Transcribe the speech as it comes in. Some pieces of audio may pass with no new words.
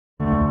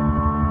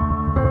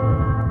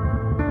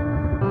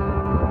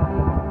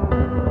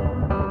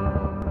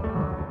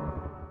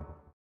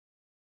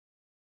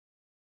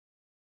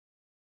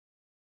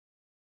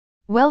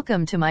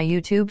Welcome to my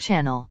YouTube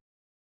channel.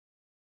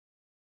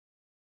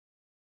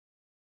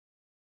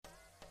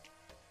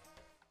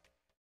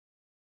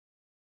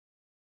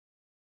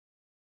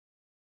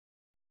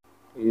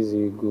 Eze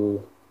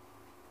Ego,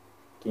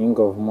 king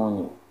of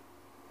money.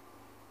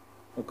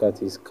 Look at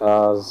his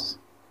cars.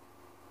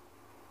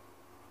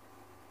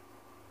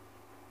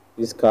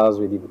 These cars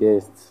were the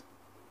best.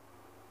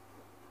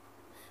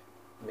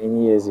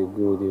 Many years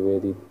ago, they were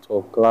the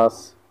top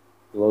class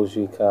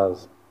luxury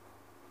cars.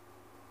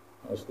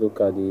 Let's look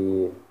at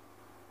the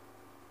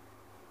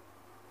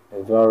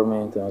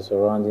environment and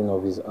surrounding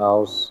of his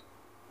house.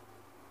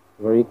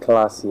 Very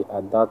classy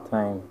at that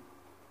time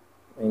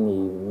when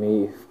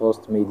he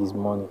first made his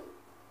money.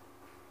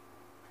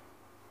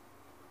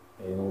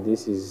 And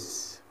this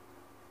is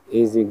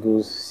Eze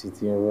Ego's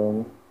sitting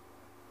room.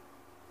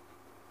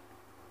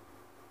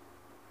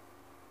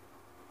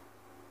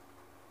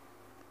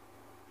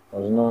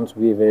 Was known to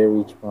be a very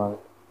rich man.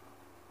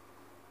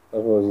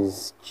 That was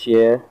his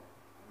chair,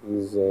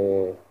 his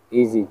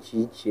Eze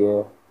Chi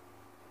chair.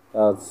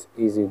 That's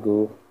Eze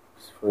Ego's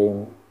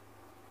frame,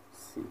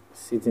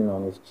 sitting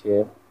on his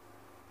chair.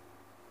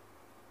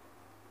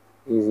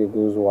 Eze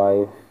Ego's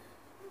wife,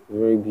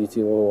 very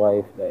beautiful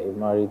wife that he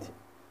married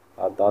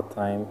at that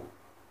time.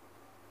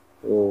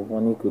 So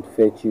money could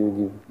fetch you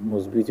the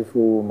most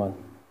beautiful woman.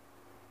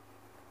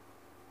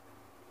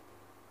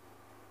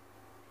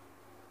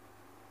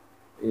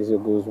 Eze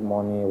Ego's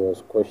money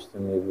was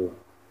questionable.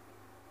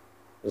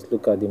 Just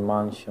look at the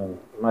mansion.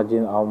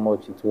 Imagine how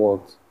much it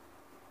worth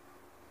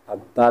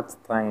at that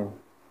time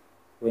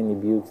when he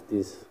built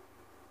this.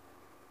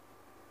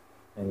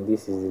 And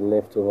this is the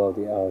leftover of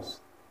the house.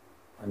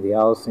 And the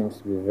house seems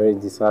to be very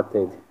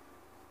deserted.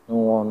 No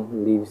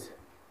one lives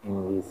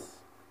in this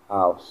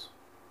house.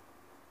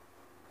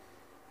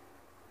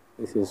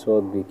 This is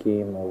what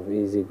became of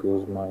Eze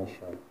Ego's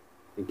mansion,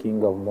 the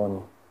king of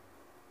money.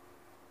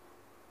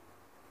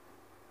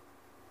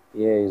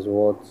 Here is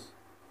what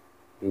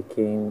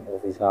became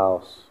of his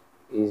house,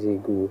 Eze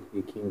Ego,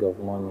 the king of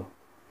money.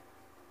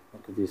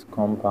 Look at this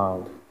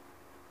compound.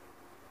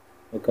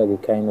 Look at the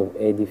kind of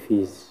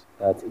edifice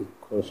that he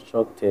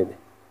constructed.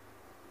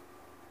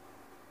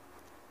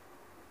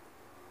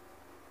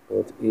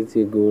 But Eze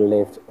Ego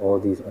left all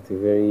this at a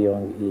very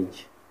young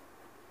age,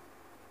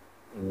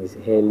 in his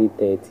early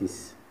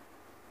 30s.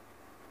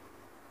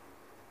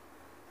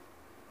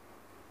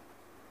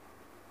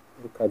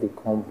 Look at the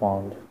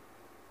compound.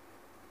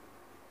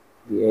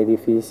 The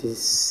edifice is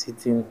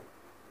sitting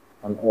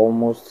on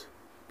almost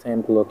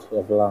 10 plots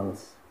of land.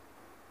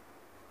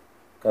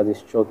 Look at the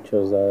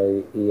structures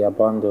that he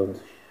abandoned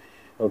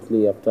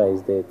shortly after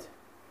his death.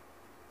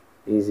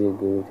 Eze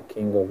Ego, the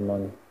king of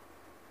money,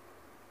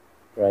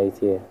 right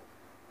here.